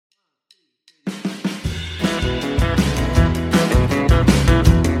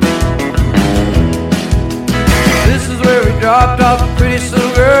dropped off a pretty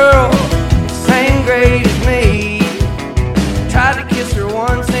little girl, same grade as me. Tried to kiss her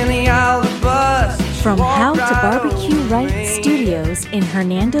once in the aisle of the bus. From How to Barbecue Right Studios in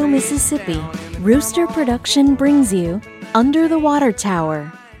Hernando, Mississippi, Rooster Production brings you Under the Water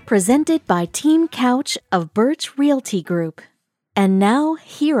Tower, presented by Team Couch of Birch Realty Group. And now,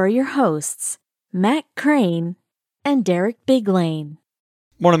 here are your hosts, Matt Crane and Derek Biglane.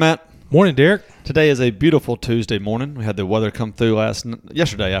 Morning, Matt. Morning, Derek. Today is a beautiful Tuesday morning. We had the weather come through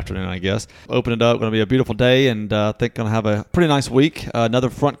yesterday afternoon, I guess. Open it up. Going to be a beautiful day, and I think going to have a pretty nice week. Another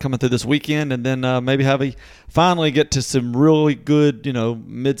front coming through this weekend, and then maybe finally get to some really good,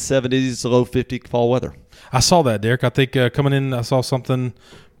 mid-70s, low 50 fall weather. I saw that, Derek. I think coming in, I saw something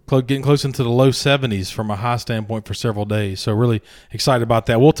getting close into the low 70s from a high standpoint for several days. So really excited about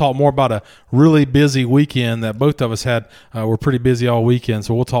that. We'll talk more about a really busy weekend that both of us had. We're pretty busy all weekend,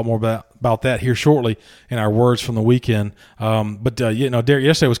 so we'll talk more about that here shortly in our words from the weekend. But Derek,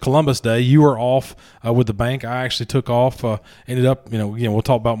 yesterday was Columbus Day. You were off with the bank. I actually took off. Ended up, we'll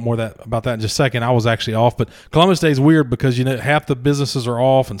talk about about that in just a second. I was actually off, but Columbus Day is weird because half the businesses are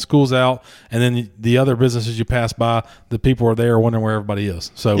off and school's out, and then the other businesses you pass by, the people are there wondering where everybody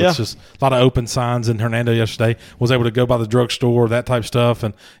is. So It's just a lot of open signs in Hernando yesterday. Was able to go by the drugstore, that type of stuff,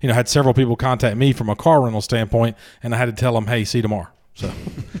 and had several people contact me from a car rental standpoint, and I had to tell them, hey, see you tomorrow. So,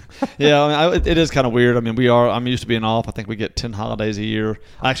 yeah, it is kind of weird. I'm used to being off. I think we get 10 holidays a year.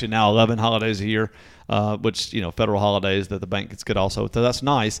 Actually, now 11 holidays a year, which, federal holidays that the bank gets good also. So that's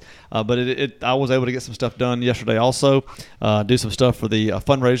nice. But I was able to get some stuff done yesterday also, do some stuff for the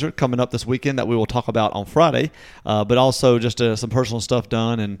fundraiser coming up this weekend that we will talk about on Friday, but also just some personal stuff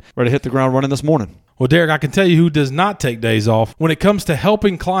done and ready to hit the ground running this morning. Well, Derek, I can tell you who does not take days off when it comes to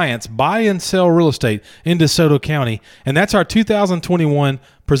helping clients buy and sell real estate in DeSoto County, and that's our 2021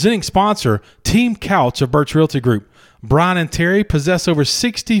 presenting sponsor, Team Couch of Birch Realty Group. Brian and Terry possess over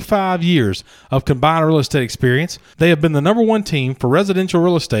 65 years of combined real estate experience. They have been the number one team for residential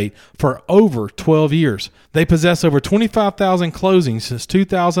real estate for over 12 years. They possess over 25,000 closings since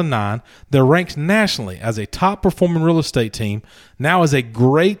 2009. They're ranked nationally as a top-performing real estate team. Now is a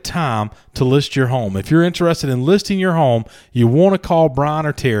great time to list your home. If you're interested in listing your home, you want to call Brian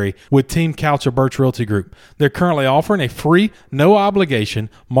or Terry with Team Couch of Birch Realty Group. They're currently offering a free,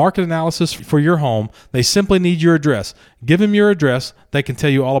 no-obligation market analysis for your home. They simply need your address. Give them your address. They can tell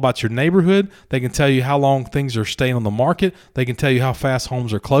you all about your neighborhood. They can tell you how long things are staying on the market. They can tell you how fast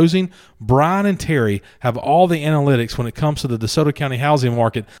homes are closing. Brian and Terry have all the analytics when it comes to the DeSoto County housing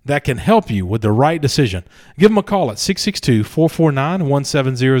market that can help you with the right decision. Give them a call at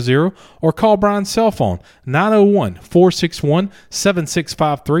 662-449-1700 or call Brian's cell phone,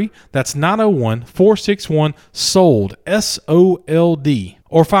 901-461-7653. That's 901-461-SOLD, SOLD.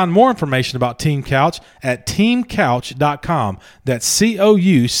 Or find more information about Team Couch at teamcouch.com. That's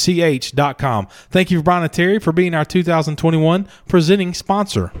COUCH.com. Thank you for Brian and Terry for being our 2021 presenting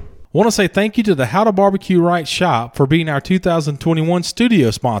sponsor. I want to say thank you to the How to Barbecue Right shop for being our 2021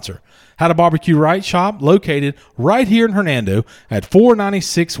 studio sponsor. How to Barbecue Right shop located right here in Hernando at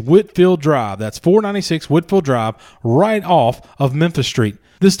 496 Whitfield Drive. That's 496 Whitfield Drive, right off of Memphis Street.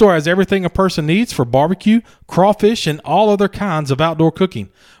 This store has everything a person needs for barbecue, crawfish, and all other kinds of outdoor cooking.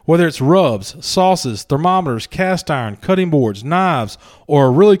 Whether it's rubs, sauces, thermometers, cast iron, cutting boards, knives, or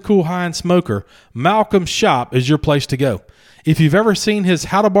a really cool high-end smoker, Malcolm's Shop is your place to go. If you've ever seen his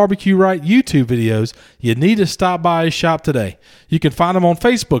How to Barbecue Right YouTube videos, you need to stop by his shop today. You can find him on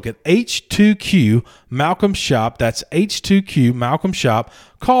Facebook at H2Q Malcolm Shop. That's H2Q Malcolm Shop.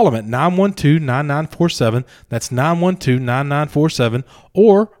 Call him at 912-9947. That's 912-9947.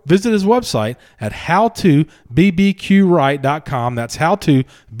 Or visit his website at howtobbqright.com. That's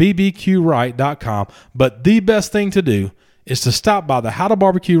howtobbqright.com. But the best thing to do is to stop by the How to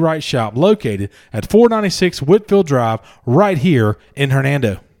Barbecue Right shop located at 496 Whitfield Drive right here in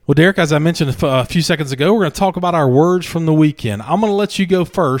Hernando. Well, Derek, as I mentioned a few seconds ago, we're going to talk about our words from the weekend. I'm going to let you go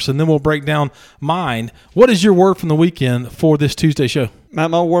first, and then we'll break down mine. What is your word from the weekend for this Tuesday show? My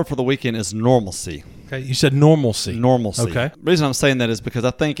word for the weekend is normalcy. Okay, you said normalcy. Normalcy. Okay. The reason I'm saying that is because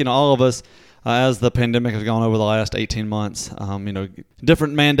I think, all of us, as the pandemic has gone over the last 18 months,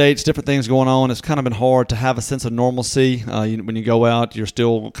 different mandates, different things going on. It's kind of been hard to have a sense of normalcy. When you go out, you're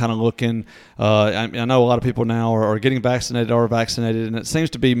still kind of looking. I know a lot of people now are getting vaccinated or vaccinated, and it seems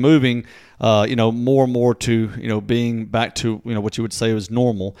to be moving, more and more to, being back to, what you would say was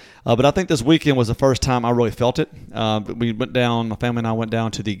normal. But I think this weekend was the first time I really felt it. We went down, my family and I went down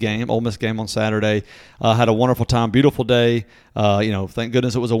to the game, Ole Miss game on Saturday. Had a wonderful time, beautiful day. Thank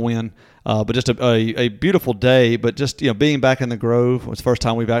goodness it was a win. But just a beautiful day. But just being back in the Grove was the first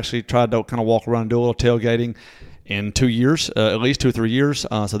time we've actually tried to kind of walk around and do a little tailgating. in 2 years, at least 2 or 3 years.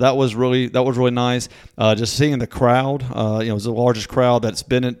 So that was really nice. Just seeing the crowd, it was the largest crowd that's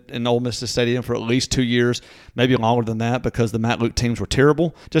been in Ole Miss Stadium for at least 2 years, maybe longer than that, because the Matt Luke teams were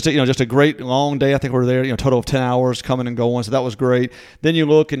terrible. Just a great long day. I think we were there, total of 10 hours coming and going. So that was great. Then you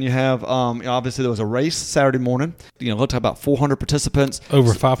look and you have, obviously there was a race Saturday morning. Looked like about 400 participants.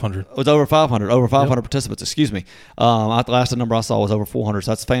 Over 500. It was over 500. Over 500 participants. Excuse me. The last number I saw was over 400.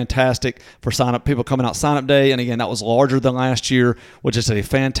 So that's fantastic for people coming out sign up day. And again, that was larger than last year, which is a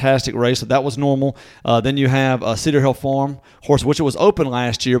fantastic race. So that was normal. Then you have Cedar Hill Farm horse, which it was open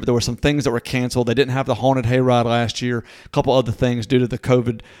last year, but there were some things that were canceled. They didn't have the haunted hayride last year. A couple other things due to the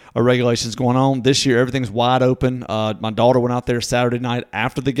COVID regulations going on. This year, everything's wide open. My daughter went out there Saturday night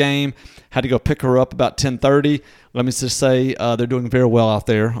after the game. Had to go pick her up about 10:30. Let me just say they're doing very well out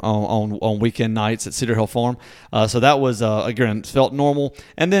there on weekend nights at Cedar Hill Farm. So that was again felt normal.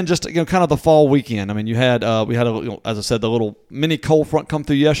 And then just kind of the fall weekend. I mean, we had as I said, the little mini cold front come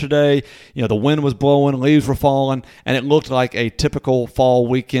through yesterday. The wind was blowing, leaves were falling, and it looked like a typical fall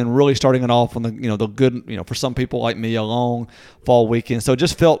weekend. Really starting it off on the the good for some people like me, a long fall weekend. So it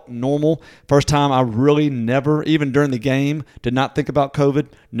just felt normal. First time I really never, even during the game, did not think about COVID.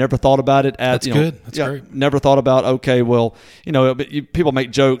 Never thought about it. That's good. That's great. Never thought about, okay, well, people make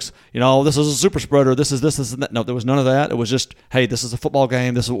jokes, this is a super spreader, this is and that. No, there was none of that. It was just, hey, this is a football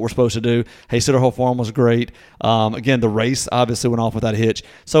game. This is what we're supposed to do. Hey, Cedar Hill Farm was great. Again, the race obviously went off without a hitch.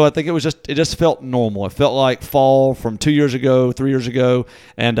 So I think it just felt normal. It felt like fall from 2 years ago, 3 years ago,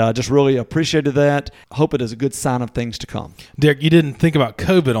 and just really appreciated that. Hope it is a good sign of things to come. Derek, you didn't think about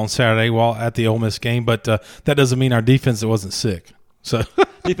COVID on Saturday while at the Ole Miss game, but that doesn't mean our defense wasn't sick. So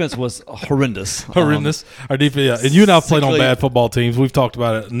defense was horrendous. Our defense, and you and I have played on bad football teams. We've talked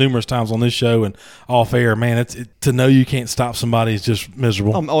about it numerous times on this show and off air. Man, to know you can't stop somebody is just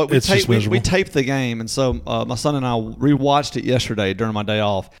miserable. It's just miserable. We taped the game, and so my son and I rewatched it yesterday during my day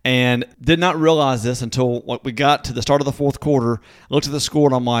off, and did not realize this until we got to the start of the fourth quarter. I looked at the score,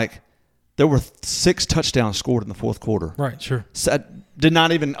 and I'm like, there were 6 touchdowns scored in the fourth quarter. Right, sure. So I did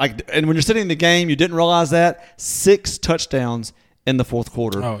not even and when you're sitting in the game, you didn't realize that 6 touchdowns in the fourth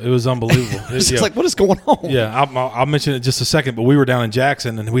quarter. Oh, it was unbelievable. It's just like, what is going on? Yeah, I'll mention it in just a second, but we were down in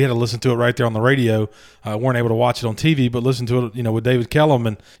Jackson, and we had to listen to it right there on the radio. Weren't able to watch it on TV, but listen to it, with David Kellum.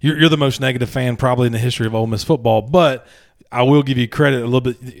 And you're the most negative fan probably in the history of Ole Miss football, but I will give you credit a little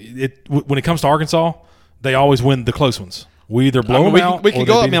bit. When it comes to Arkansas, they always win the close ones. We either blow them out. We can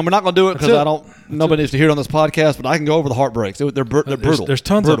go. We're not going to do it because nobody needs to hear it on this podcast. But I can go over the heartbreaks. They're brutal. There's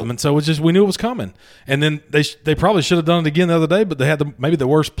tons of them, and so we knew it was coming. And then they probably should have done it again the other day, but they had maybe the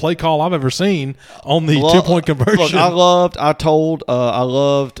worst play call I've ever seen on the 2-point conversion. Look, I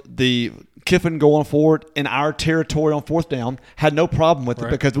loved the Kiffin going forward in our territory on fourth down. Had no problem with it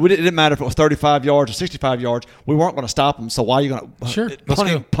because it didn't matter if it was 35 yards or 65 yards. We weren't going to stop them. So why are you going to? Sure,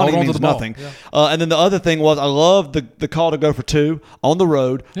 punting means nothing. Yeah. And then the other thing was I loved the call to go for 2 on the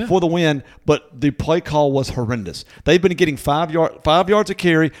road for the win, but the play call was horrendous. They've been getting 5 yards a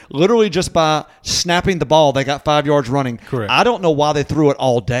carry, literally just by snapping the ball. They got 5 yards running. Correct. I don't know why they threw it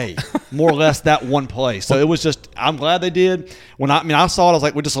all day, more or less that one play. So it was just, I'm glad they did. I saw it, I was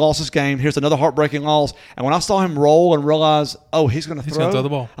like, we just lost this game. Here's another heartbreaking loss. And when I saw him roll and realize, he's going to throw the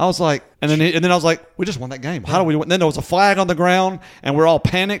ball, I was like, and then I was like, we just won that game. How do we win? Then there was a flag on the ground, and we're all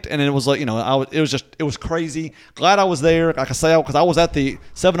panicked. And it was like, it was crazy. Glad I was there. Like I say, because I was at the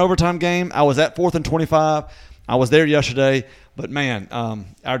 7 overtime game. I was at 4th and 25. I was there yesterday. But man,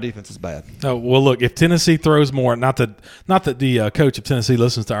 our defense is bad. Oh, well, look, if Tennessee throws more, not that the coach of Tennessee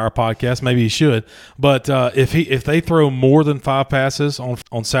listens to our podcast, maybe he should, but if they throw more than 5 passes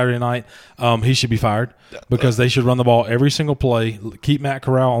on Saturday night, he should be fired because they should run the ball every single play. Keep Matt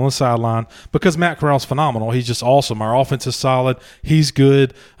Corral on the sideline because Matt Corral's phenomenal. He's just awesome. Our offense is solid. He's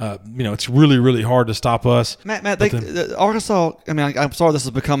good. It's really, really hard to stop us. Matt, Arkansas. I mean, I'm sorry this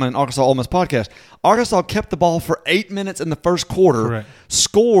is becoming an Arkansas Ole Miss podcast. Arkansas kept the ball for 8 minutes in the first quarter. Correct.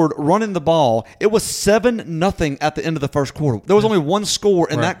 Scored running the ball. It was 7-0 at the end of the first quarter. There was only 1 score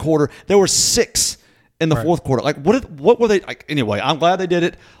in that quarter. There were 6 in the fourth quarter. Like what were they like? Anyway, I'm glad they did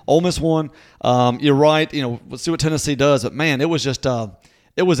it. Ole Miss won. You're right. We'll see what Tennessee does. But man, it was just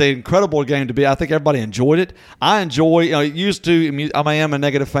it was an incredible game to be. I think everybody enjoyed it. I enjoy. I am a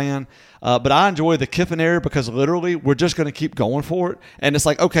negative fan. But I enjoy the Kiffin era because literally we're just going to keep going for it. And it's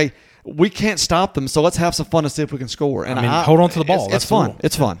like, okay, we can't stop them, so let's have some fun and see if we can score. And hold on to the ball. It's fun.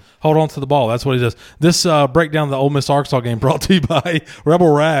 It's fun. Hold on to the ball. That's what he does. This breakdown of the Ole Miss Arkansas game brought to you by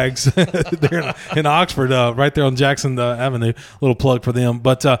Rebel Rags there in Oxford, right there on Jackson Avenue. Little plug for them.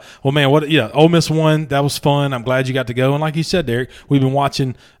 But well, man, Ole Miss won. That was fun. I'm glad you got to go. And like you said, Derek, we've been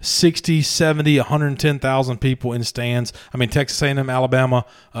watching 60, 70, 110,000 people in stands. I mean, Texas A&M, Alabama.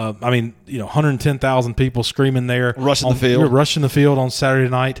 110,000 people screaming there, rushing the field on Saturday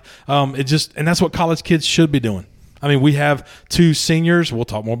night. And that's what college kids should be doing. I mean, we have 2 seniors. We'll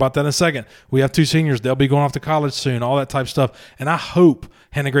talk more about that in a second. We have 2 seniors. They'll be going off to college soon, all that type of stuff. And I hope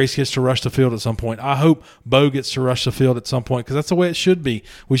Hannah Grace gets to rush the field at some point. I hope Bo gets to rush the field at some point because that's the way it should be.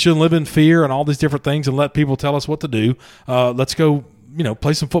 We shouldn't live in fear and all these different things and let people tell us what to do. Let's go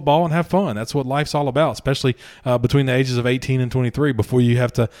play some football and have fun. That's what life's all about, especially between the ages of 18 and 23 before you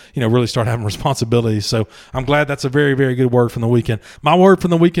have to, really start having responsibilities. So I'm glad that's a very, very good word from the weekend. My word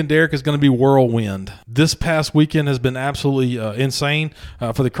from the weekend, Derek, is going to be whirlwind. This past weekend has been absolutely insane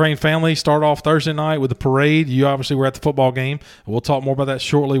for the Crane family. Start off Thursday night with the parade. You obviously were at the football game. We'll talk more about that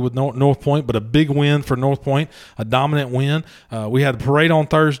shortly with North Point, but a big win for North Point, a dominant win. We had the parade on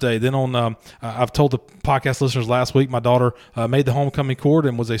Thursday. Then on, I've told the podcast listeners last week, my daughter made the homecoming court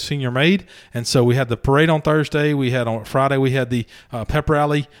and was a senior maid, and so we had the parade on Thursday. We had on Friday we had the pep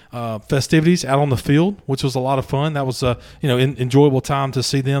rally festivities out on the field, which was a lot of fun. That was enjoyable time to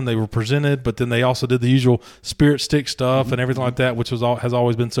see them. They were presented, but then they also did the usual spirit stick stuff and everything like that, which has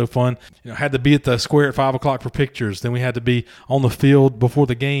always been so fun. Had to be at the square at 5 o'clock for pictures. Then we had to be on the field before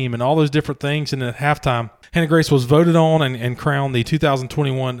the game and all those different things. And at halftime, Hannah Grace was voted on and crowned the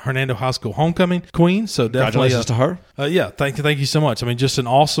 2021 Hernando High School homecoming queen. So definitely, congratulations to her. Thank you so much. I mean, just an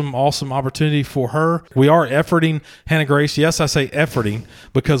awesome opportunity for her. We are efforting Hannah Grace. Yes, I say efforting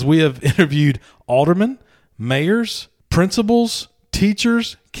because we have interviewed aldermen, mayors, principals,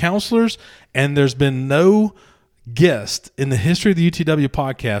 teachers, counselors, and there's been no guest in the history of the UTW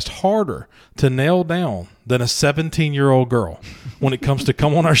podcast harder to nail down than a 17-year-old girl when it comes to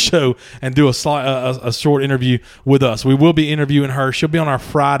come on our show and do a short interview with us. We will be interviewing her. She'll be on our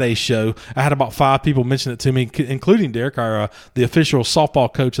Friday show. I had about 5 people mention it to me, including Derek, the official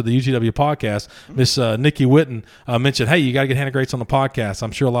softball coach of the UTW podcast. Miss Nikki Witten mentioned, hey, you got to get Hannah Grace on the podcast.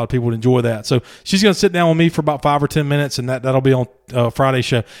 I'm sure a lot of people would enjoy that. So she's going to sit down with me for about 5 or 10 minutes, and that'll be on Friday's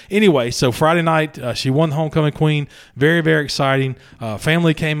show. Anyway, so Friday night, she won the homecoming queen. Very, very exciting.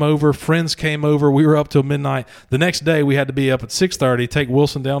 Family came over. Friends came over. We were up till midnight. The next day, we had to be up at 6:30, take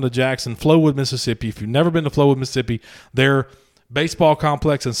Wilson down to Jackson, Flowood, Mississippi. If you've never been to Flowood, Mississippi, their baseball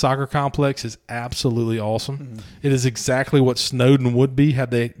complex and soccer complex is absolutely awesome. Mm-hmm. It is exactly what Snowden would be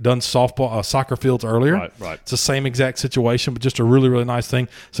had they done soccer fields earlier. Right. It's the same exact situation, but just a really, really nice thing.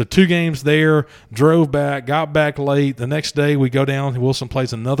 So 2 games there, drove back, got back late. The next day, we go down. Wilson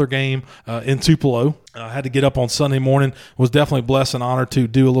plays another game in Tupelo. Had to get up on Sunday morning. Was definitely blessed and honored to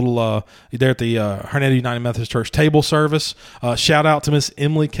do a little there at the Hernando United Methodist Church table service. Shout out to Miss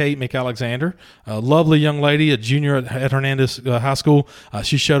Emily Kate McAlexander, a lovely young lady, a junior at Hernandez High School.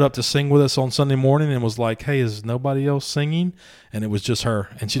 She showed up to sing with us on Sunday morning and was like, hey, is nobody else singing? And it was just her,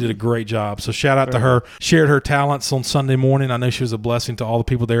 and she did a great job. So shout out to her. Shared her talents on Sunday morning. I know she was a blessing to all the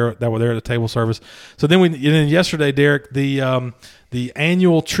people there that were there at the table service. So then yesterday, Derek, the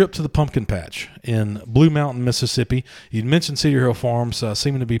annual trip to the pumpkin patch in Blue Mountain, Mississippi. You'd mentioned Cedar Hill Farms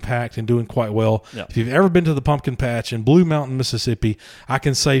seeming to be packed and doing quite well. Yeah. If you've ever been to the pumpkin patch in Blue Mountain, Mississippi, I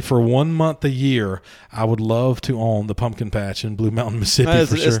can say for 1 month a year, I would love to own the pumpkin patch in Blue Mountain, Mississippi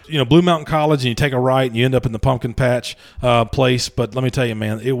for sure. Blue Mountain College, and you take a right and you end up in the pumpkin patch place. But let me tell you,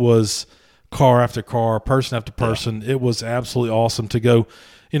 man, it was car after car, person after person. Yeah. It was absolutely awesome to go.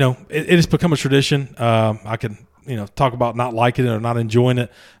 It has become a tradition. I can talk about not liking it or not enjoying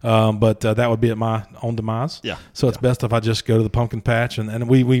it, but that would be at my own demise. Yeah. So it's best if I just go to the pumpkin patch. And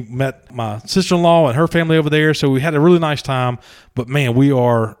we met my sister-in-law and her family over there, so we had a really nice time. But, man, we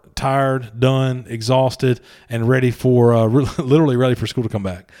are tired, done, exhausted, and ready for literally ready for school to come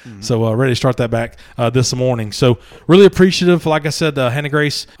back. Mm-hmm. So ready to start that back this morning. So really appreciative. Like I said, Hannah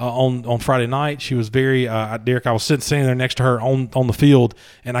Grace on Friday night, she was very Derek, I was standing there next to her on the field,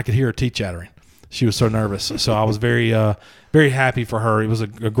 and I could hear her teeth chattering. She was so nervous. So I was very, very happy for her. It was a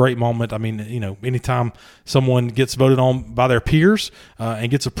great moment. I mean, anytime someone gets voted on by their peers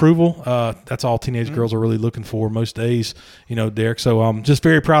and gets approval, that's all teenage girls are really looking for most days, Derek. So I'm just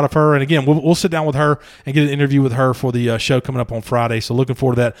very proud of her. And again, we'll sit down with her and get an interview with her for the show coming up on Friday. So looking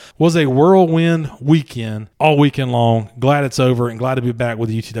forward to that. Was a whirlwind weekend all weekend long. Glad it's over and glad to be back with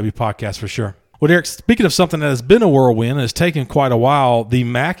the UTW podcast for sure. Well, Derek, speaking of something that has been a whirlwind and has taken quite a while, the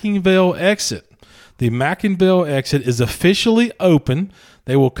Mackinville exit. The Mackinville exit is officially open.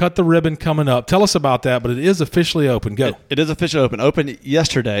 They will cut the ribbon coming up. Tell us about that, but it is officially open. Go. It is officially open. Opened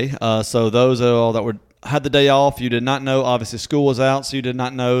yesterday. So those that had the day off, you did not know. Obviously, school was out, so you did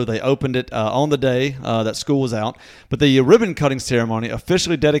not know. They opened it on the day that school was out. But the ribbon cutting ceremony,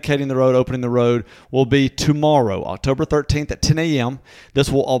 officially dedicating the road, opening the road, will be tomorrow, October 13th at 10 a.m. This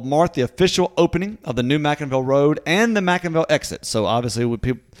will mark the official opening of the new Mackinville Road and the Mackinville exit. So obviously,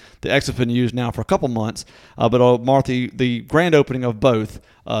 the exit's been used now for a couple months, but it'll mark the grand opening of both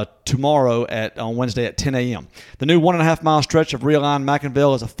tomorrow on Wednesday at 10 a.m. The new 1.5 mile stretch of realigned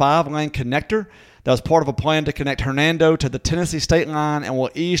Mackinville is a 5-lane connector that was part of a plan to connect Hernando to the Tennessee state line and will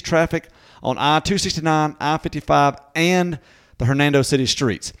ease traffic on I-269, I-55, and the Hernando city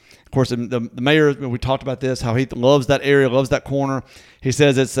streets. Of course, the mayor, we talked about this, how he loves that area, loves that corner. He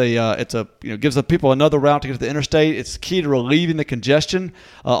says it's gives the people another route to get to the interstate. It's key to relieving the congestion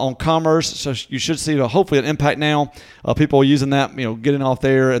on Commerce. So you should see hopefully an impact now. People using that, getting off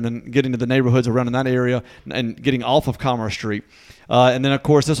there and then getting to the neighborhoods around in that area and getting off of Commerce Street. And then, of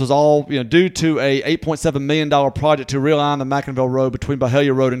course, this was all due to a $8.7 million project to realign the Mackinville Road between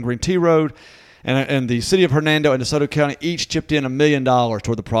Byhalia Road and Green Tea Road. And the city of Hernando and DeSoto County each chipped in $1 million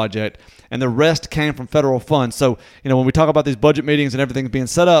toward the project, and the rest came from federal funds. So, when we talk about these budget meetings and everything being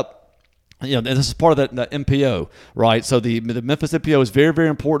set up, and this is part of that MPO, right? So the Memphis MPO is very, very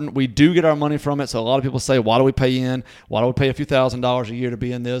important. We do get our money from it. So a lot of people say, why do we pay in? Why do we pay a few $1,000s a year to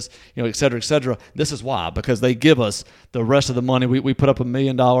be in this? Et cetera, et cetera. This is why, because they give us the rest of the money. We put up $1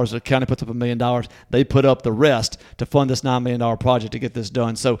 million. The county puts up $1 million. They put up the rest to fund this $9 million project to get this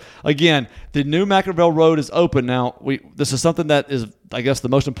done. So again, the new Mackinville Road is open now. This is something that is, I guess, the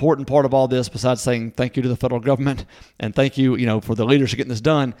most important part of all this, besides saying thank you to the federal government and thank you, for the leaders for getting this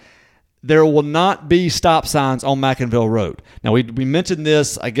done. There will not be stop signs on Mackinville Road. Now, we mentioned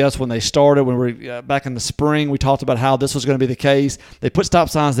this, I guess, when they started, when we were back in the spring. We talked about how this was going to be the case. They put stop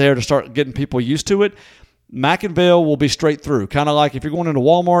signs there to start getting people used to it. Mackinville will be straight through, kind of like if you're going into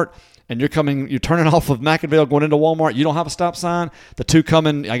Walmart and you're turning off of Mackinville going into Walmart, you don't have a stop sign. The two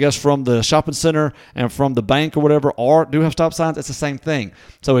coming, I guess, from the shopping center and from the bank or whatever do have stop signs. It's the same thing.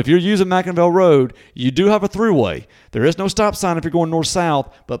 So if you're using Mackinville Road, you do have a throughway. There is no stop sign if you're going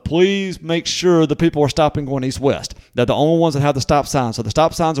north-south, but please make sure the people are stopping going east-west. They're the only ones that have the stop signs. So the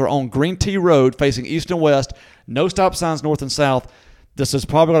stop signs are on Green Tea Road facing east and west. No stop signs north and south. This is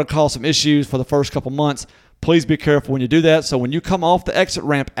probably going to cause some issues for the first couple months. Please be careful when you do that. So when you come off the exit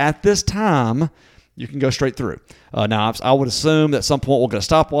ramp at this time, you can go straight through. Now, I would assume that at some point we'll get a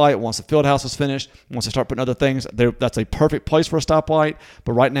stoplight once the field house is finished. Once they start putting other things, that's a perfect place for a stoplight.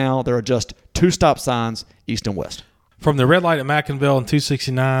 But right now, there are just 2 stop signs, east and west. From the red light at Mackinville and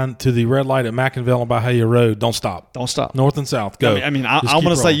 269 to the red light at Mackinville and Byhalia Road, don't stop. Don't stop. North and south, go. I want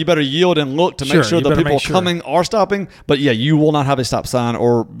to say you better yield and look to make sure the people coming are stopping. But yeah, you will not have a stop sign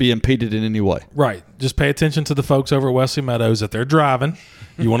or be impeded in any way. Right. Just pay attention to the folks over at Wesley Meadows that they're driving.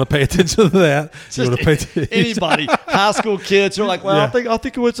 You want to pay attention to that. You want to pay attention. Anybody, high school kids are like, well, yeah. I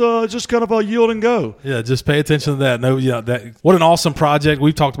think it was just kind of a yield and go. Yeah, just pay attention to that. What an awesome project.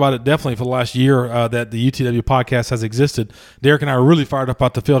 We've talked about it definitely for the last year that the UTW podcast has existed. Derek and I are really fired up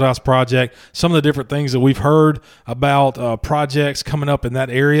about the Fieldhouse project. Some of the different things that we've heard about projects coming up in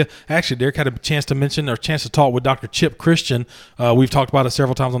that area. Actually, Derek had a chance to talk with Dr. Chip Christian. We've talked about it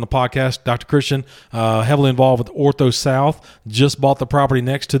several times on the podcast. Dr. Christian, heavily involved with Ortho South, just bought the property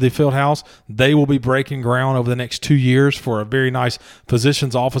next to the Fieldhouse. They will be breaking ground over the next 2 years for a very nice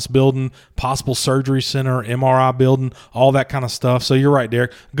physician's office building, possible surgery center, MRI building, all that kind of stuff. So you're right,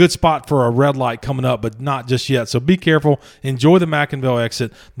 Derek. Good spot for a red light coming up, but not just yet. So be careful. Enjoy the Mackinville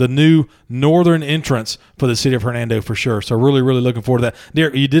exit, the new northern entrance for the city of Hernando for sure. So really, really looking forward to that.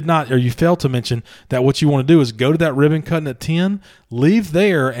 Derek, you failed to mention that what you want to do is go to that ribbon cutting at 10, leave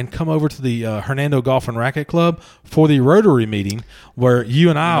there, and come over to the Hernando Golf and Racquet Club for the Rotary meeting where you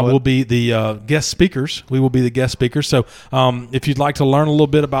and I will be the guest speakers. We will be the guest speakers. So if you'd like to learn a little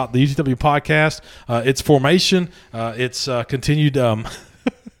bit about the UTW podcast, its formation, its continued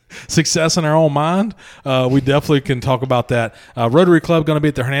success in our own mind, we definitely can talk about that. Rotary Club going to be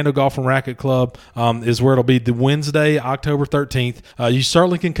at the Hernando Golf and Racquet Club is where it'll be the Wednesday, October 13th. You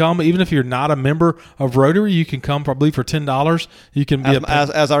certainly can come. Even if you're not a member of Rotary, you can come probably for $10. You can be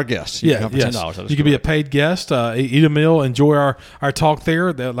as our guest. You can come for $10. You can be a paid guest, eat a meal, enjoy our talk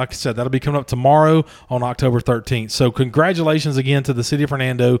there. Like I said, that'll be coming up tomorrow on October 13th. So congratulations again to the city of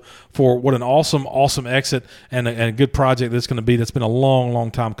Hernando for what an awesome exit and a good project that's going to be. That's been a long,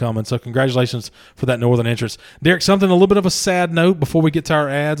 long time coming. development. So congratulations for that northern entrance. Derek, something a little bit of a sad note before we get to our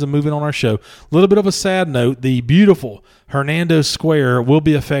ads and moving on our show. A little bit of a sad note. The beautiful Hernando Square will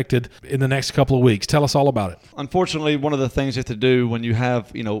be affected in the next couple of weeks. Tell us all about it. Unfortunately, one of the things you have to do when you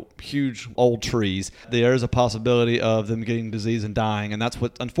have, huge old trees, there is a possibility of them getting disease and dying, and that's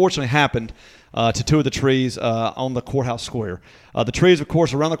what unfortunately happened to two of the trees on the courthouse square. The trees, of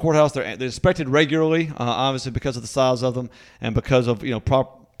course, around the courthouse, they're inspected regularly, obviously because of the size of them and because of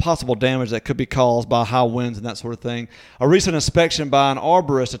possible damage that could be caused by high winds and that sort of thing. A recent inspection by an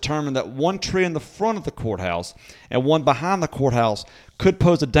arborist determined that one tree in the front of the courthouse and one behind the courthouse could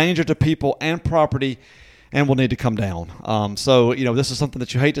pose a danger to people and property and will need to come down. So, this is something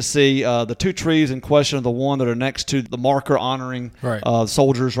that you hate to see. The two trees in question are the one that are next to the marker honoring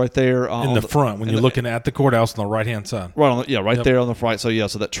soldiers right there. In the front, when you're looking at the courthouse on the right-hand side. Right there on the right. So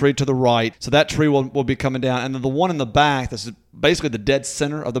that tree to the right. So that tree will be coming down. And then the one in the back, this is basically the dead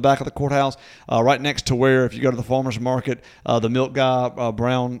center of the back of the courthouse, right next to where, if you go to the farmer's market, the milk guy,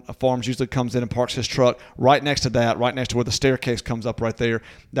 Brown Farms, usually comes in and parks his truck. Right next to that, right next to where the staircase comes up right there,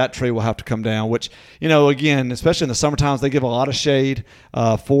 that tree will have to come down, which, again, especially in the summer times, they give a lot of shade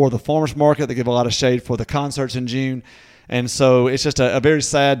for the farmer's market. They give a lot of shade for the concerts in June. And so it's just a very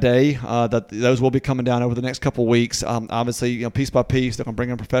sad day that those will be coming down over the next couple of weeks. Obviously, piece by piece, they're going to bring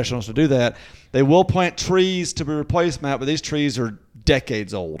in professionals to do that. They will plant trees to be replaced, Matt, but these trees are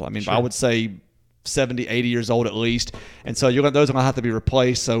decades old. I mean, sure. I would say 70, 80 years old at least. And so those are going to have to be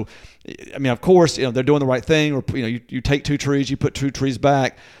replaced. So, I mean, of course, they're doing the right thing. Or, you take two trees, you put two trees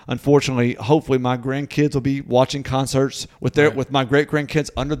back. Unfortunately, hopefully my grandkids will be watching concerts with my great-grandkids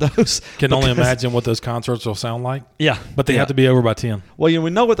under those. Can only imagine what those concerts will sound like. Yeah. But they have to be over by 10. Well,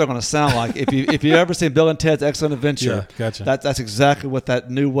 we know what they're going to sound like. If you ever seen Bill and Ted's Excellent Adventure, gotcha. That's exactly what that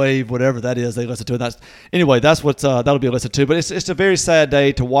new wave, whatever that is, they listen to. And that's what that'll be listened to. But it's a very sad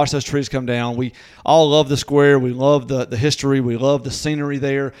day to watch those trees come down. We all love the square. We love the history. We love the scenery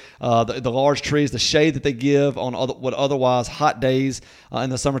there. The large trees, the shade that they give on what otherwise hot days in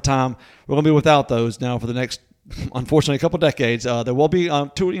the summertime. We're going to be without those now for the next, unfortunately, a couple of decades. There will be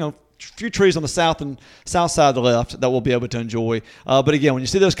few trees on the south side of the left that we'll be able to enjoy. But again, when you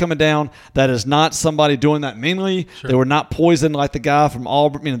see those coming down, that is not somebody doing that meanly. Sure. They were not poisoned like the guy from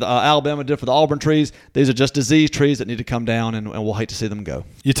Auburn, Alabama did for the Auburn trees. These are just diseased trees that need to come down, and we'll hate to see them go.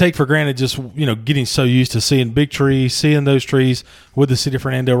 You take for granted just getting so used to seeing big trees, seeing those trees with the city of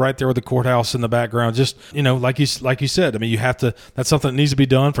Hernando right there with the courthouse in the background. Just like you said, I mean, you have to. That's something that needs to be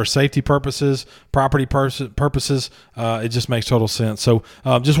done for safety purposes, property purposes. It just makes total sense. So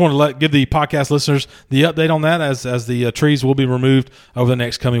just want to give the podcast listeners the update on that as the trees will be removed over the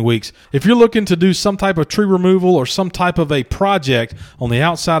next coming weeks. If you're looking to do some type of tree removal or some type of a project on the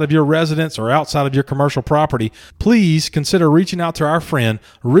outside of your residence or outside of your commercial property, please consider reaching out to our friend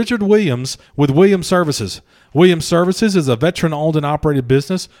Richard Williams with Williams Services. Williams Services is a veteran-owned and operated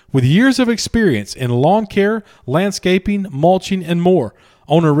business with years of experience in lawn care, landscaping, mulching, and more.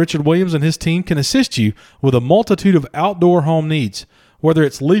 Owner Richard Williams and his team can assist you with a multitude of outdoor home needs. Whether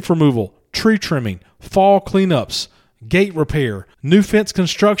it's leaf removal, tree trimming, fall cleanups, gate repair, new fence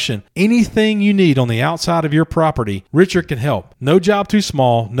construction, anything you need on the outside of your property, Richard can help. No job too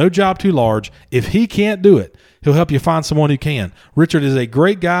small, no job too large. If he can't do it, he'll help you find someone who can. Richard is a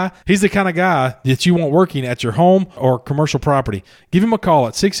great guy. He's the kind of guy that you want working at your home or commercial property. Give him a call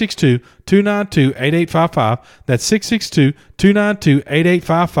at 662-292-8855. That's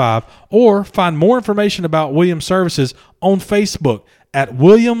 662-292-8855. Or find more information about Williams Services on Facebook at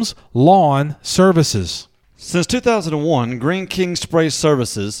Williams Lawn Services. Since 2001, Green King Spray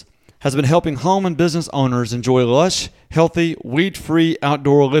Services has been helping home and business owners enjoy lush, healthy, weed-free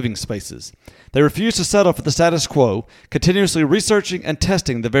outdoor living spaces. They refuse to settle for the status quo, continuously researching and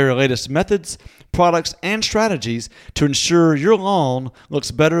testing the very latest methods, products, and strategies to ensure your lawn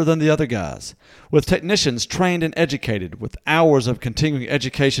looks better than the other guys. With technicians trained and educated, with hours of continuing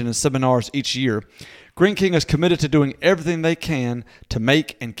education and seminars each year, Green King is committed to doing everything they can to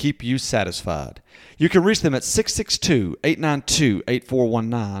make and keep you satisfied. You can reach them at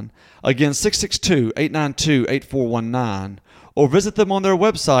 662-892-8419, again 662-892-8419, or visit them on their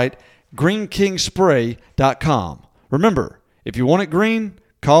website, greenkingspray.com. Remember, if you want it green,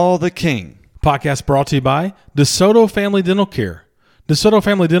 call the King. Podcast brought to you by DeSoto Family Dental Care. DeSoto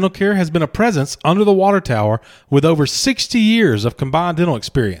Family Dental Care has been a presence under the water tower with over 60 years of combined dental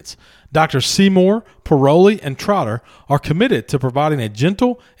experience. Dr. Seymour, Paroli, and Trotter are committed to providing a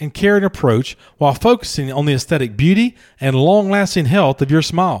gentle and caring approach while focusing on the aesthetic beauty and long-lasting health of your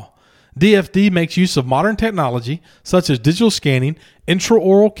smile. DFD makes use of modern technology such as digital scanning,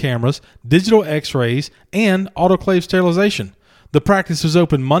 intraoral cameras, digital x-rays, and autoclave sterilization. The practice is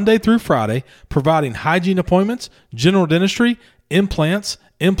open Monday through Friday, providing hygiene appointments, general dentistry, implants,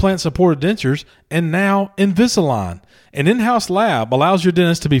 implant-supported dentures, and now Invisalign. An in-house lab allows your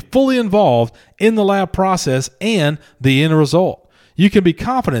dentist to be fully involved in the lab process and the end result. You can be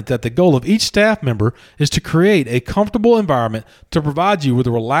confident that the goal of each staff member is to create a comfortable environment to provide you with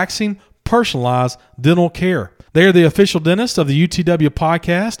a relaxing, personalized dental care. They are the official dentist of the UTW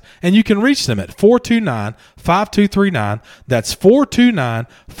podcast, and you can reach them at 429-5239. That's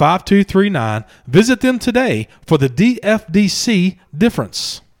 429-5239. Visit them today for the DFDC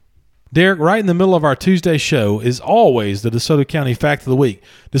difference. Derek, right in the middle of our Tuesday show is always the DeSoto County Fact of the Week.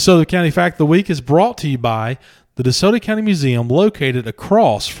 DeSoto County Fact of the Week is brought to you by the DeSoto County Museum, located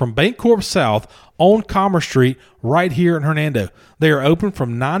across from Bancorp South on Commerce Street right here in Hernando. They are open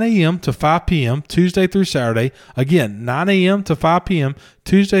from 9 a.m. to 5 p.m. Tuesday through Saturday. Again, 9 a.m. to 5 p.m.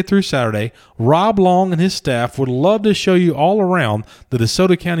 Tuesday through Saturday. Rob Long and his staff would love to show you all around the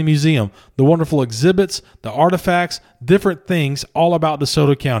DeSoto County Museum, the wonderful exhibits, the artifacts, different things all about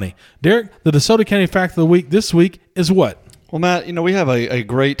DeSoto County. Derek, the DeSoto County Fact of the Week this week is what? Well, Matt, we have a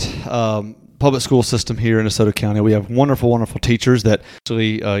great public school system here in DeSoto County. We have wonderful, wonderful teachers that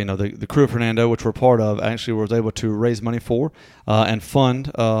actually, the crew of Hernando, which we're part of, actually was able to raise money for and fund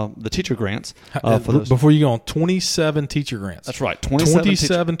the teacher grants. For those. Before you go on, 27 teacher grants. That's right.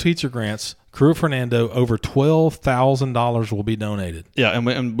 27 teacher grants. Crew of Hernando, over $12,000 will be donated. Yeah,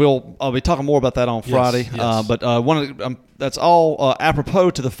 I'll be talking more about that on Friday. Yes. But that's all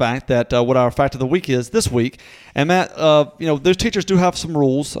apropos to the fact that what our fact of the week is this week. And Matt, those teachers do have some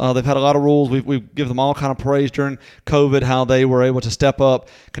rules. They've had a lot of rules. We give them all kind of praise during COVID, how they were able to step up,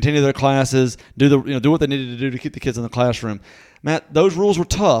 continue their classes, do what they needed to do to keep the kids in the classroom. Matt, those rules were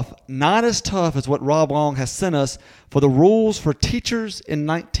tough. Not as tough as what Rob Long has sent us for the rules for teachers in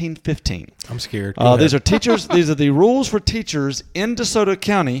 1915. I'm scared. These are teachers. These are the rules for teachers in DeSoto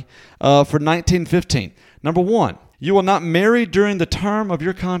County for 1915. Number 1, you will not marry during the term of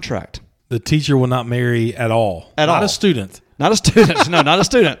your contract. The teacher will not marry at all. Not a student. Not a student. No, not a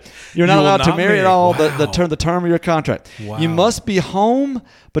student. You're not allowed to marry at all Wow. the term of your contract. Wow. You must be home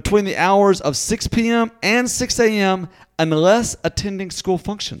between the hours of 6 p.m. and 6 a.m. unless attending school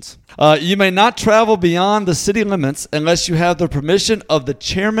functions. You may not travel beyond the city limits unless you have the permission of the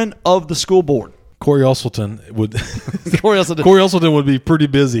chairman of the school board. Corey Usselton would Corey Usselton. Corey Usselton would be pretty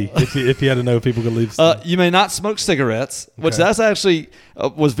busy if he had to know if people could leave. You may not smoke cigarettes, which that's actually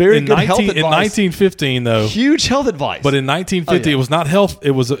was very good health advice. In 1915, though, Huge health advice. but in 1950, It was not health. It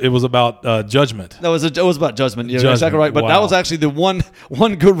was about judgment. It was about judgment. You're Judgment. exactly right. But Wow. that was actually the one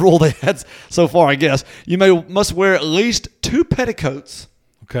good rule they had so far, I guess. You must wear at least 2 petticoats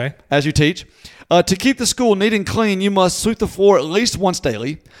Okay. as you teach. To keep the school neat and clean, you must sweep the floor at least once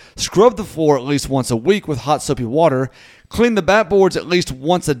daily, scrub the floor at least once a week with hot soapy water, clean the backboards at least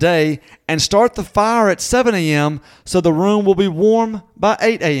once a day, and start the fire at 7 a.m. so the room will be warm by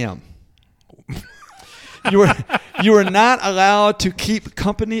 8 a.m. You are not allowed to keep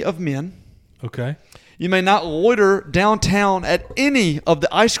company of men. Okay. You may not loiter downtown at any of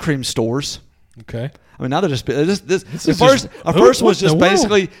the ice cream stores. Okay. I mean, now they're just this. The is first, just- our first was what just in the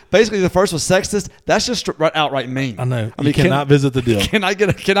world? basically the first was sexist. That's just outright mean. I know. I mean, You cannot visit the dip. Can I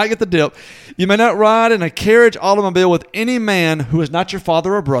get the dip? You may not ride in a carriage automobile with any man who is not your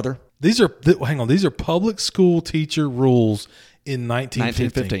father or brother. These are These are public school teacher rules in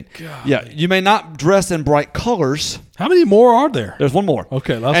 1915. God. Yeah, you may not dress in bright colors. How many more are there? There's one more.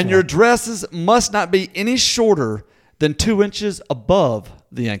 Okay, last and your one. dresses must not be any shorter than 2 inches above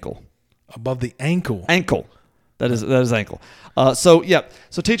the ankle. Above the ankle. Ankle. That is ankle. So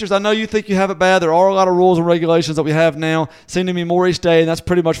teachers, I know you think you have it bad. There are a lot of rules and regulations that we have now. Seem to be more each day, and that's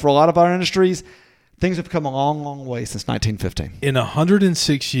pretty much for a lot of our industries. Things have come a long, long way since 1915. In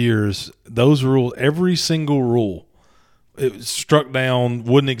 106 years, those rules, every single rule, it was struck down,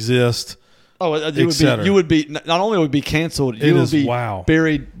 wouldn't exist. Oh, you would be not only would be canceled, you would be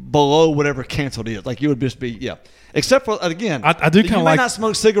buried below whatever canceled is. Like you would just be Except for again, I do kind of like you may not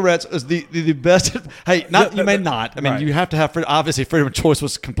smoke cigarettes is the best. Hey, you may not. I mean, right. You have to have obviously freedom of choice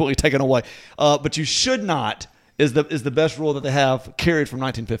was completely taken away, but you should not. Is the best rule that they have carried from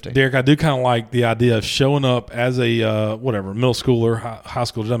 1915. Derek, I do kind of like the idea of showing up as a middle schooler, high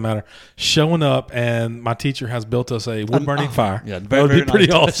school, doesn't matter. Showing up and my teacher has built us a wood burning fire. Yeah, that would be pretty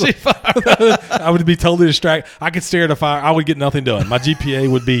nice. awesome. I would be totally distracted. I could stare at a fire. I would get nothing done. My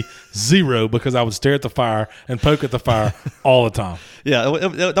GPA would be 0 because I would stare at the fire and poke at the fire all the time. Yeah,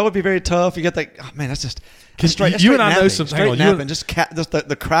 that would be very tough. You get that. Oh man, that's just. You and I know some. Straight napping, just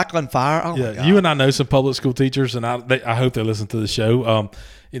the crackling fire. Oh my God. You and I know some public school teachers, and I hope they listen to the show.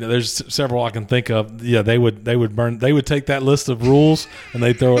 There's several I can think of. Yeah, they would take that list of rules and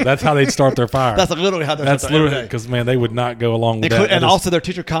they throw it. That's how they'd start their fire. That's literally how they start their fire. Because man, they would not go along with that. And also their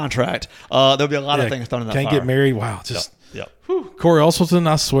teacher contract. There'll be a lot of things thrown in that fire. Can't get married. Wow, just. Yep. Corey Osselton,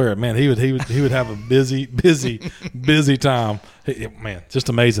 I swear, man, he would have a busy time. Man, just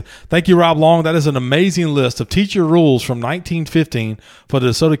amazing. Thank you, Rob Long. That is an amazing list of teacher rules from 1915 for the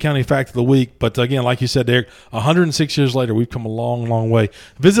DeSoto County Fact of the Week. But again, like you said, Derek, 106 years later, we've come a long, long way.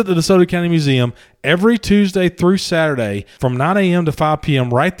 Visit the DeSoto County Museum every Tuesday through Saturday from 9 a.m. to 5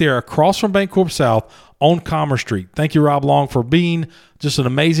 p.m. right there across from Bancorp South on Commerce Street. Thank you, Rob Long, for being just an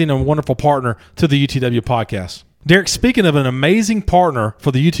amazing and wonderful partner to the UTW podcast. Derek, speaking of an amazing partner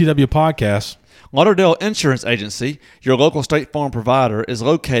for the UTW podcast, Lauderdale Insurance Agency, your local State Farm provider, is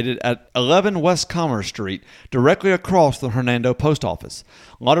located at 11 West Commerce Street, directly across the Hernando Post Office.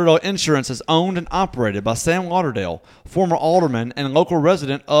 Lauderdale Insurance is owned and operated by Sam Lauderdale, former alderman and local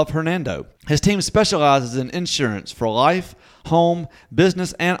resident of Hernando. His team specializes in insurance for life, home,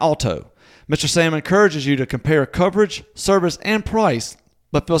 business, and auto. Mr. Sam encourages you to compare coverage, service, and price,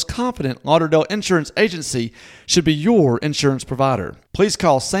 but feels confident Lauderdale Insurance Agency should be your insurance provider. Please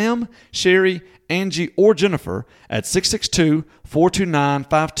call Sam, Sherry, Angie, or Jennifer at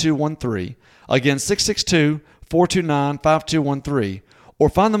 662-429-5213. Again, 662-429-5213. Or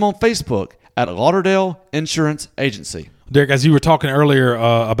find them on Facebook at Lauderdale Insurance Agency. Derek, as you were talking earlier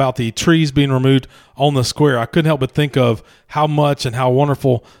about the trees being removed on the square, I couldn't help but think of how much and how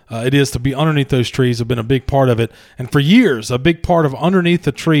wonderful it is to be underneath those trees. Have been a big part of it. And for years, a big part of underneath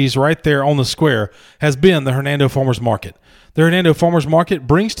the trees right there on the square has been the Hernando Farmers Market. The Hernando Farmers Market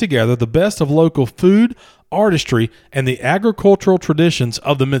brings together the best of local food, artistry, and the agricultural traditions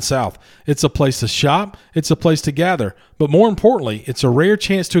of the Mid-South. It's a place to shop, it's a place to gather, but more importantly, it's a rare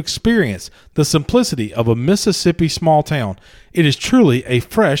chance to experience the simplicity of a Mississippi small town. It is truly a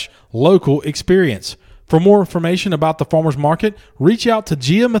fresh, local experience. For more information about the Farmers Market, reach out to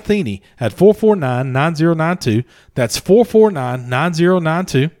Gia Matheny at 449-9092. That's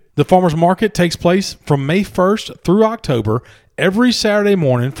 449-9092. The Farmers Market takes place from May 1st through October every Saturday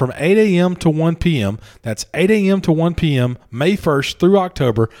morning from 8 a.m. to 1 p.m. That's 8 a.m. to 1 p.m., May 1st through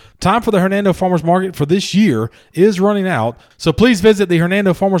October. Time for the Hernando Farmers Market for this year is running out, so please visit the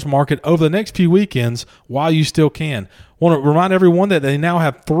Hernando Farmers Market over the next few weekends while you still can. Want to remind everyone that they now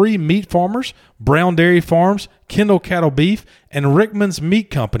have 3 meat farmers: Brown Dairy Farms, Kendall Cattle Beef, and Rickman's Meat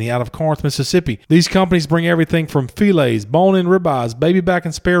Company out of Corinth, Mississippi. These companies bring everything from fillets, bone-in ribeyes, baby back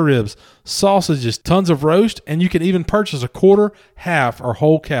and spare ribs, sausages, tons of roast, and you can even purchase a quarter, half, or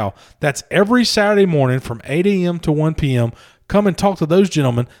whole cow. That's every Saturday morning from 8 a.m. to 1 p.m. Come and talk to those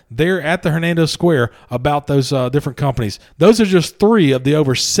gentlemen there at the Hernando Square about those different companies. Those are just 3 of the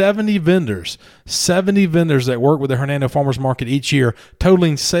over 70 vendors that work with the Hernando Farmers Market each year,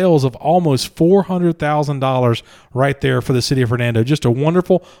 totaling sales of almost $400,000 right there for the city of Hernando. Just a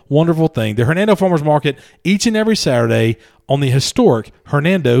wonderful, wonderful thing. The Hernando Farmers Market each and every Saturday on the historic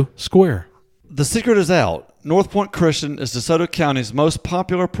Hernando Square. The secret is out. North Point Christian is DeSoto County's most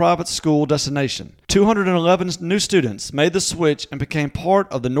popular private school destination. 211 new students made the switch and became part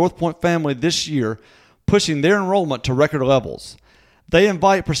of the North Point family this year, pushing their enrollment to record levels. They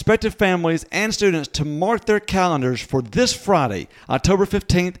invite prospective families and students to mark their calendars for this Friday, October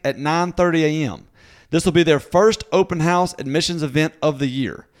 15th at 9:30 a.m. This will be their first open house admissions event of the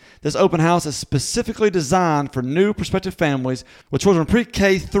year. This open house is specifically designed for new prospective families with children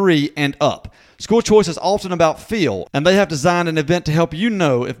pre-K 3 and up. School choice is often about feel, and they have designed an event to help you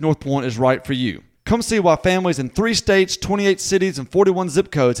know if North Point is right for you. Come see why families in 3 states, 28 cities, and 41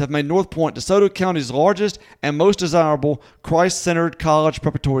 zip codes have made North Point DeSoto County's largest and most desirable Christ-centered college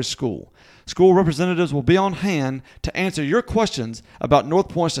preparatory school. School representatives will be on hand to answer your questions about North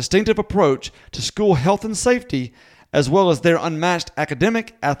Point's distinctive approach to school health and safety, as well as their unmatched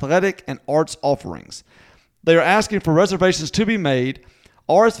academic, athletic, and arts offerings. They are asking for reservations to be made.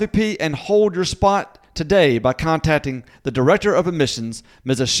 RSVP and hold your spot today by contacting the Director of Admissions,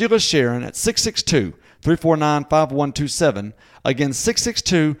 Mrs. Sheila Sharon, at 662-349-5127, again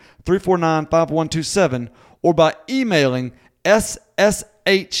 662-349-5127, or by emailing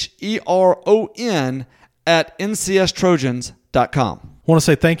sscheron@ncstrojans.com. I want to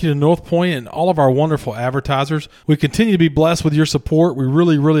say thank you to North Point and all of our wonderful advertisers. We continue to be blessed with your support. We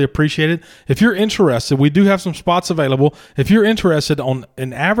really, really appreciate it. If you're interested, we do have some spots available. If you're interested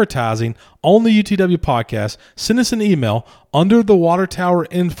in advertising on the UTW podcast, send us an email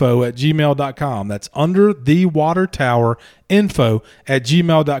underthewatertowerinfo@gmail.com. That's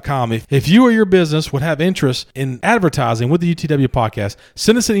underthewatertowerinfo@gmail.com. If you or your business would have interest in advertising with the UTW podcast,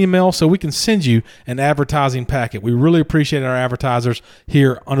 send us an email so we can send you an advertising packet. We really appreciate our advertisers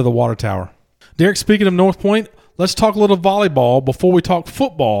here under the Water Tower. Derek, speaking of North Point, let's talk a little volleyball before we talk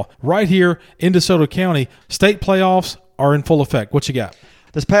football. Right here in DeSoto County, state playoffs are in full effect. What you got?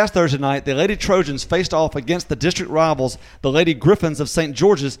 This past Thursday night, the Lady Trojans faced off against the district rivals, the Lady Griffins of St.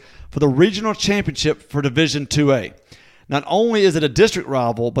 George's, for the regional championship for Division IIA. Not only is it a district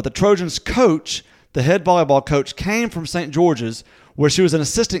rival, but the Trojans' coach, the head volleyball coach, came from St. George's, where she was an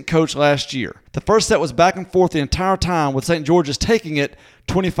assistant coach last year. The first set was back and forth the entire time, with St. George's taking it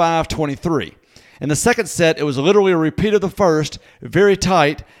 25-23. In the second set, it was literally a repeat of the first, very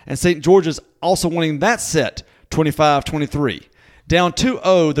tight, and St. George's also winning that set 25-23. Down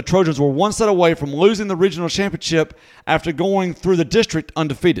 2-0, the Trojans were one set away from losing the regional championship after going through the district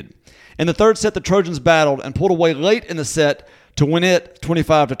undefeated. In the third set, the Trojans battled and pulled away late in the set to win it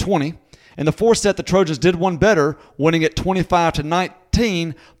 25-20. In the fourth set, the Trojans did one better, winning it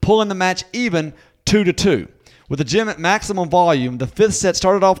 25-19, pulling the match even 2-2. With the gym at maximum volume, the fifth set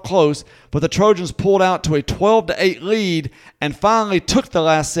started off close, but the Trojans pulled out to a 12-8 lead and finally took the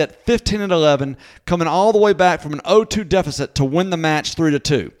last set 15-11, coming all the way back from an 0-2 deficit to win the match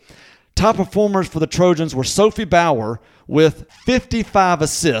 3-2. Top performers for the Trojans were Sophie Bauer with 55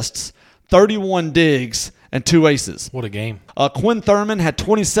 assists, 31 digs, and 2 aces. What a game. Quinn Thurman had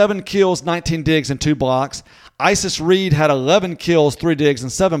 27 kills, 19 digs, and 2 blocks. Isis Reed had 11 kills, 3 digs,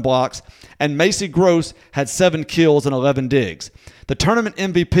 and 7 blocks. And Macy Gross had 7 kills and 11 digs. The tournament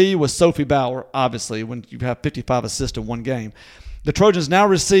MVP was Sophie Bauer, obviously, when you have 55 assists in one game. The Trojans now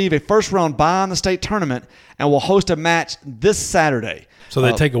receive a first-round bye in the state tournament and will host a match this Saturday. So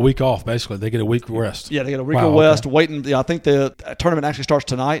they take a week off, basically. They get a week rest. Yeah, they get a week of rest. Waiting. Yeah, I think the tournament actually starts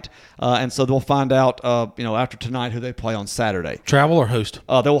tonight, and so they'll find out, after tonight who they play on Saturday. Travel or host?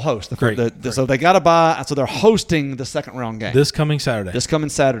 They will host. Great. So they got to buy, and so they're hosting the second round game This coming Saturday.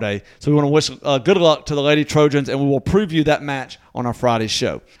 So we want to wish good luck to the Lady Trojans, and we will preview that match on our Friday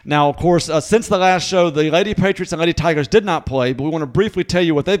show. Now, of course, since the last show, the Lady Patriots and Lady Tigers did not play, but we want to briefly tell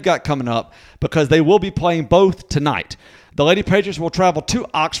you what they've got coming up because they will be playing both tonight. The Lady Patriots will travel to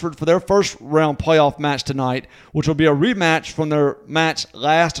Oxford for their first round playoff match tonight, which will be a rematch from their match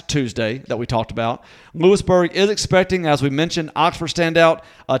last Tuesday that we talked about. Lewisburg is expecting, as we mentioned, Oxford standout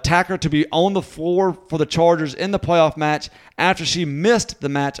attacker to be on the floor for the Chargers in the playoff match after she missed the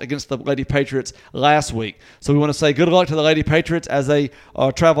match against the Lady Patriots last week. So we want to say good luck to the Lady Patriots as they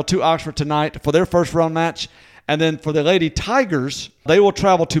travel to Oxford tonight for their first round match. And then for the Lady Tigers, they will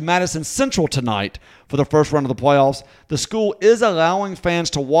travel to Madison Central tonight for the first round of the playoffs. The school is allowing fans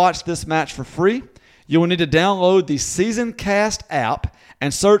to watch this match for free. You will need to download the SeasonCast app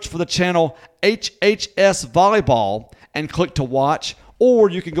and search for the channel HHS Volleyball and click to watch. Or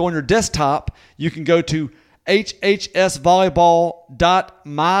you can go on your desktop. You can go to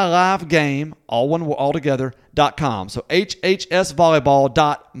hhsvolleyball.mylivegame, all together.com. So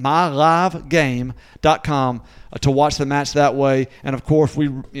hhsvolleyball.mylivegame.com to watch the match that way. And of course, we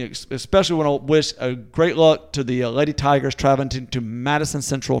especially want to wish a great luck to the Lady Tigers traveling to Madison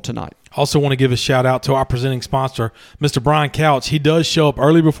Central tonight. Also want to give a shout out to our presenting sponsor, Mr. Brian Couch. He does show up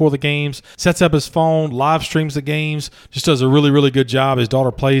early before the games, sets up his phone, live streams the games, just does a really, really good job. His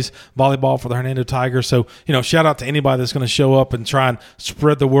daughter plays volleyball for the Hernando Tigers. So, shout out to anybody that's going to show up and try and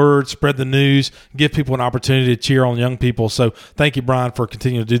spread the word, spread the news, give people an opportunity to cheer on young people. So thank you, Brian, for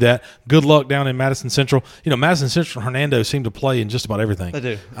continuing to do that. Good luck down in Madison Central. Madison Central and Hernando seem to play in just about everything. They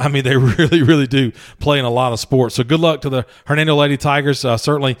do. I mean, they really, really do play in a lot of sports. So good luck to the Hernando Lady Tigers.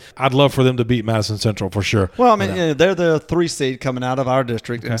 Certainly, I'd love for them to beat Madison Central for sure. Well, I mean, they're the 3 seed coming out of our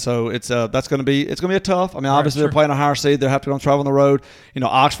district, and so it's that's going to be a tough. I mean, obviously they're playing a higher seed. They have to go and travel on the road.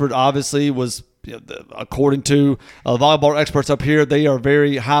 Oxford obviously was. According to volleyball experts up here, they are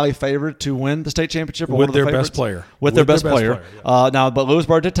very highly favored to win the state championship with their best player. With their best player. But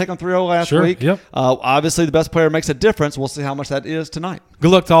Lewisburg did take them 3-0 last week. Yep. Obviously, the best player makes a difference. We'll see how much that is tonight.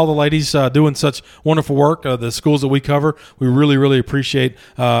 Good luck to all the ladies doing such wonderful work. The schools that we cover, we really, really appreciate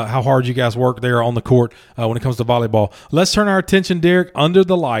how hard you guys work there on the court when it comes to volleyball. Let's turn our attention, Derek, under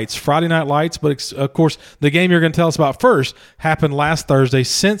the lights, Friday night lights. But of course, the game you're going to tell us about first happened last Thursday.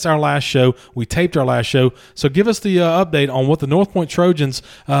 Since our last show, we taped our last show. So give us the update on what the North Point Trojans.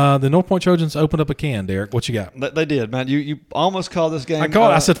 The North Point Trojans opened up a can. Derek, what you got? They did, man. You almost called this game. I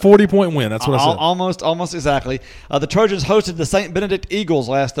called. I said 40-point win. That's what I said. Almost exactly. The Trojans hosted the St. Benedict Eagles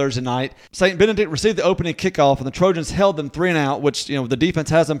last Thursday night. St. Benedict received the opening kickoff, and the Trojans held them 3-and-out, which the defense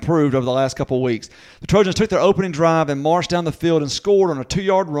has improved over the last couple of weeks. The Trojans took their opening drive and marched down the field and scored on a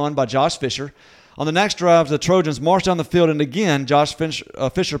 2-yard run by Josh Fisher. On the next drive, the Trojans marched down the field, and again, Josh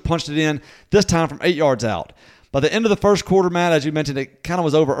Fisher punched it in, this time from 8 yards out. By the end of the first quarter, Matt, as you mentioned, it kind of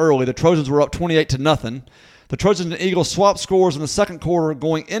was over early. The Trojans were up 28-0. The Trojans and Eagles swapped scores in the second quarter,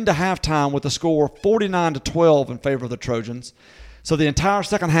 going into halftime with the score 49-12 in favor of the Trojans. So the entire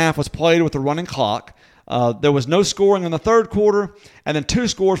second half was played with a running clock. There was no scoring in the third quarter, and then 2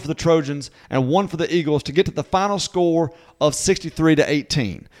 scores for the Trojans and 1 for the Eagles to get to the final score of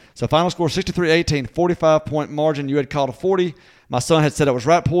 63-18. So final score 63-18, 45-point margin. You had called a 40. My son had said it was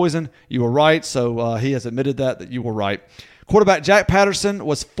rat poison. You were right, so he has admitted that you were right. Quarterback Jack Patterson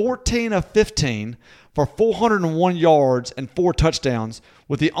was 14 of 15 for 401 yards and 4 touchdowns,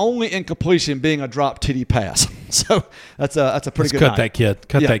 with the only incompletion being a drop TD pass. So that's a pretty good night.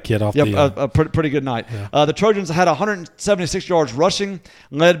 Cut that kid off. A pretty good night. Yeah. The Trojans had 176 yards rushing,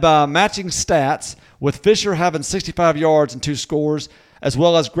 led by matching stats, with Fisher having 65 yards and 2 scores, as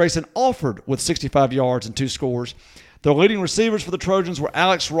well as Grayson Alford with 65 yards and 2 scores. The leading receivers for the Trojans were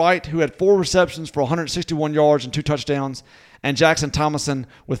Alex Wright, who had 4 receptions for 161 yards and 2 touchdowns, and Jackson Thomason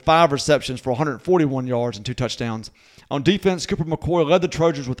with 5 receptions for 141 yards and 2 touchdowns. On defense, Cooper McCoy led the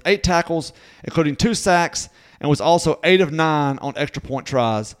Trojans with 8 tackles, including 2 sacks, and was also 8 of 9 on extra point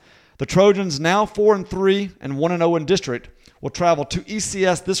tries. The Trojans, now 4-3 and 1-0 in district, will travel to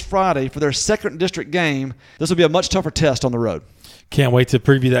ECS this Friday for their second district game. This will be a much tougher test on the road. Can't wait to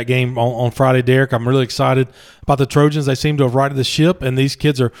preview that game on Friday, Derek. I'm really excited about the Trojans. They seem to have righted the ship, and these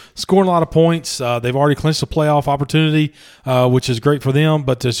kids are scoring a lot of points. They've already clinched a playoff opportunity, which is great for them,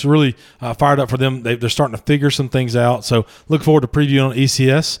 but it's really fired up for them. They're starting to figure some things out. So look forward to previewing on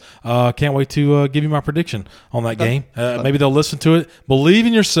ECS. Can't wait to give you my prediction on that game. Maybe they'll listen to it. Believe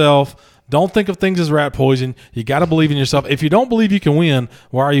in yourself. Don't think of things as rat poison. You got to believe in yourself. If you don't believe you can win,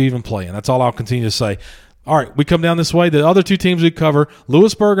 why are you even playing? That's all I'll continue to say. All right, we come down this way. The other 2 teams we cover,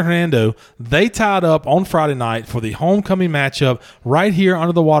 Lewisburg and Hernando, they tied up on Friday night for the homecoming matchup right here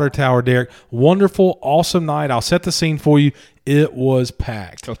under the water tower, Derek. Wonderful, awesome night. I'll set the scene for you. It was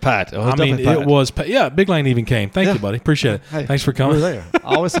packed. It was packed. It was packed. Yeah, Big Lane even came. Thank you, buddy. Appreciate it. Hey, thanks for coming. We're there.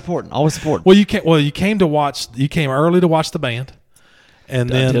 Always supporting. Well, you came early to watch the band. And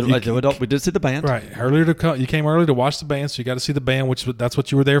then we did see the band. Right. You came early to watch the band, so you got to see the band, which that's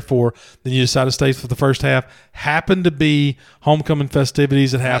what you were there for. Then you decided to stay for the first half. Happened to be homecoming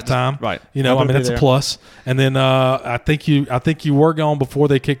festivities at halftime. Right. That's a plus. And then I think you were gone before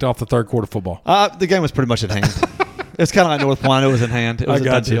they kicked off the third quarter football. The game was pretty much at hand. It's kind of like North Point. It was in hand. It was a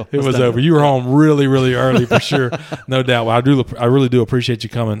done deal. It was over. You were home really, really early for sure. No doubt. Well, I really do appreciate you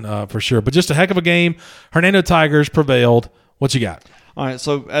coming for sure. But just a heck of a game. Hernando Tigers prevailed. What you got? All right,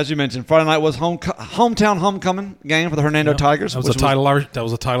 so as you mentioned, Friday night was hometown homecoming game for the Hernando Tigers. That was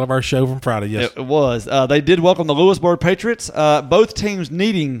the title of our show from Friday. Yes, it was. They did welcome the Lewisburg Patriots. Both teams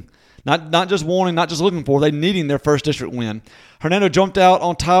needing, not just wanting, not just looking for, they needing their first district win. Hernando jumped out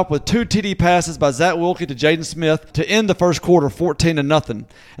on top with 2 TD passes by Zach Wilkie to Jaden Smith to end the first quarter 14-0.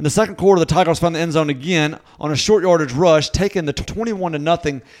 In the second quarter, the Tigers found the end zone again on a short yardage rush, taking the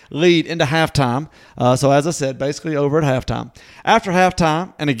 21-0 lead into halftime. So as I said, basically over at halftime. After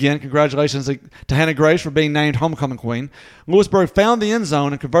halftime, and again, congratulations to Hannah Grace for being named homecoming queen, Lewisburg found the end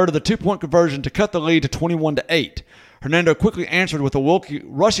zone and converted the 2-point conversion to cut the lead to 21-8. Hernando quickly answered with a Wilkie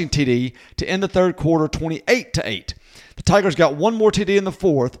rushing TD to end the third quarter 28-8. The Tigers got 1 more TD in the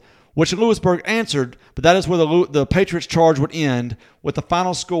fourth, which Lewisburg answered, but that is where the Patriots' charge would end with the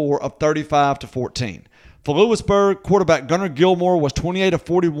final score of 35-14. For Lewisburg, quarterback Gunnar Gilmore was 28 of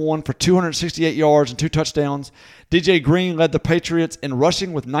 41 for 268 yards and 2 touchdowns. DJ Green led the Patriots in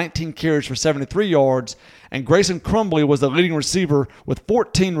rushing with 19 carries for 73 yards, and Grayson Crumbly was the leading receiver with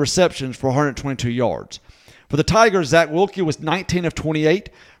 14 receptions for 122 yards. For the Tigers, Zach Wilkie was 19 of 28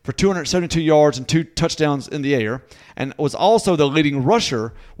 for 272 yards and 2 touchdowns in the air, and was also the leading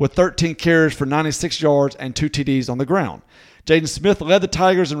rusher with 13 carries for 96 yards and 2 TDs on the ground. Jaden Smith led the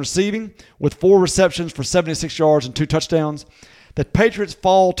Tigers in receiving with 4 receptions for 76 yards and 2 touchdowns. The Patriots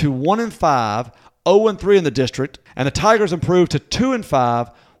fall to 1-5, 0-3 in the district, and the Tigers improve to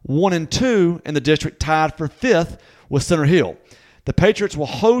 2-5, 1-2 in the district, tied for 5th with Center Hill. The Patriots will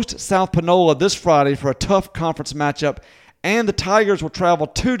host South Panola this Friday for a tough conference matchup, and the Tigers will travel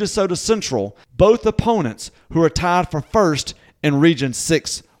to DeSoto Central, both opponents who are tied for first in Region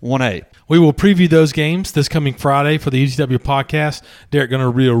 6 1-8. We will preview those games this coming Friday for the UTW podcast. Derek, going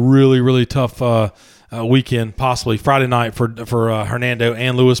to be a really, really tough weekend, possibly Friday night for Hernando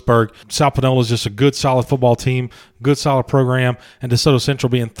and Lewisburg. South Panola is just a good, solid football team, good, solid program, and DeSoto Central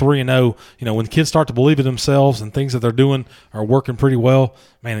being 3-0. When kids start to believe in themselves and things that they're doing are working pretty well,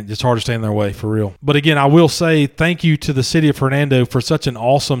 man, it's hard to stay in their way for real. But again, I will say thank you to the city of Hernando for such an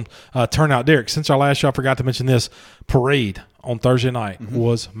awesome turnout. Derek, since our last show, I forgot to mention this parade on Thursday night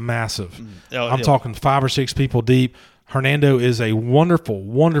was massive. I'm talking 5 or 6 people deep. Hernando is a wonderful,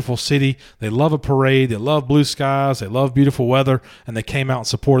 wonderful city. They love a parade. They love blue skies. They love beautiful weather. And they came out and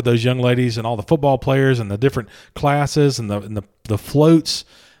supported those young ladies and all the football players and the different classes and the floats.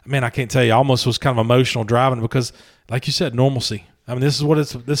 Man, I can't tell you. I almost was kind of emotional driving because, like you said, normalcy. I mean, this is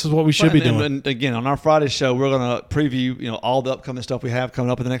what we should be doing. And again, on our Friday show, we're going to preview, all the upcoming stuff we have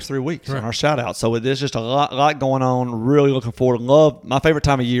coming up in the next 3 weeks on our shout out. So there's just a lot going on. Really looking forward. Love my favorite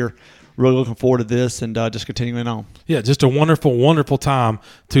time of year. Really looking forward to this and just continuing on. Yeah, just a wonderful, wonderful time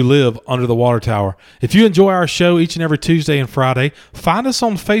to live under the water tower. If you enjoy our show each and every Tuesday and Friday, find us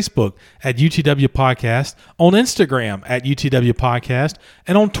on Facebook at UTW Podcast, on Instagram at UTW Podcast,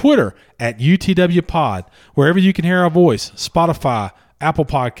 and on Twitter at UTW Pod. Wherever you can hear our voice, Spotify, Apple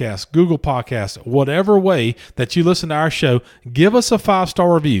Podcasts, Google Podcasts, whatever way that you listen to our show, give us a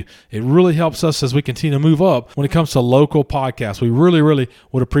 5-star review. It really helps us as we continue to move up when it comes to local podcasts. We really, really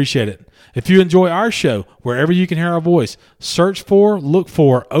would appreciate it. If you enjoy our show, wherever you can hear our voice, look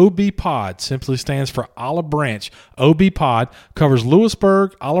for OB Pod. Simply stands for Olive Branch. OB Pod covers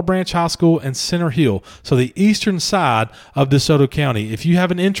Lewisburg, Olive Branch High School, and Center Hill. So the eastern side of DeSoto County. If you have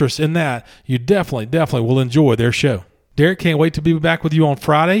an interest in that, you definitely will enjoy their show. Derek, can't wait to be back with you on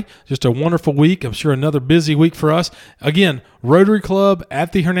Friday. Just a wonderful week. I'm sure another busy week for us. Again, Rotary Club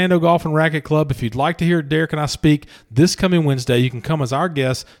at the Hernando Golf and Racquet Club. If you'd like to hear Derek and I speak this coming Wednesday, you can come as our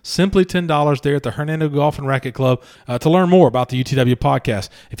guest, simply $10 there at the Hernando Golf and Racquet Club to learn more about the UTW podcast.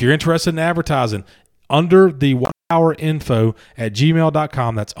 If you're interested in advertising, under the Tower Info at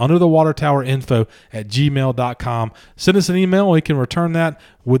gmail.com. That's under the Water Tower Info at gmail.com. Send us an email. We can return that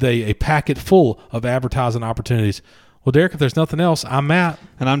with a packet full of advertising opportunities. Well, Derek, if there's nothing else, I'm Matt.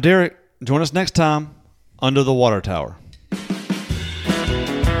 And I'm Derek. Join us next time, Under the Water Tower. This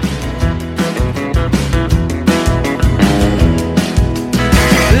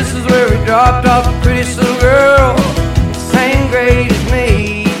is where we dropped off a pretty